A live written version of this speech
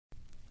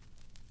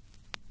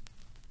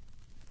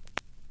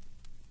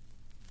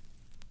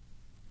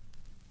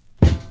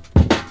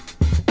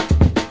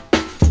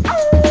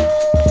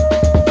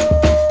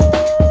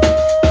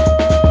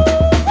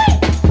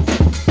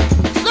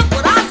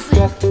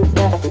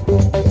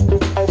Good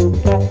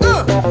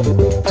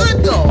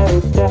dog.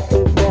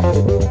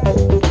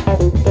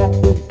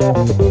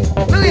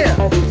 Look here.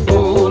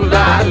 Ooh,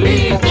 la,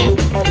 lee.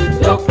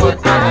 Look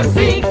what I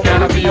see.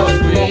 Gotta be your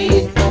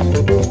squeeze.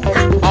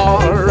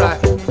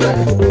 Alright.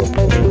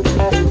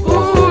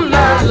 Ooh,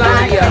 la, la,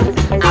 yeah.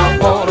 I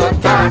wanna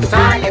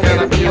tie, you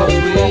gotta be your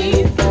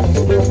squeeze.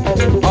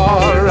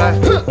 Alright.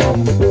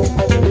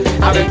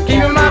 I've been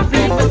keeping my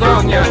peoples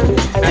on ya,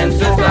 and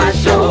since I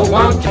sure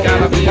want you,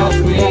 gotta be your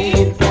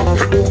squeeze.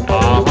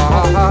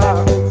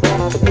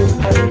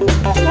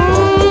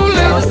 Ooh,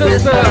 little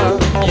sister,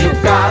 you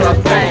got a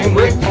thing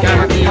which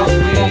gotta be your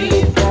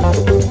squeeze.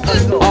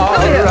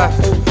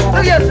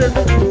 Look here,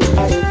 sister.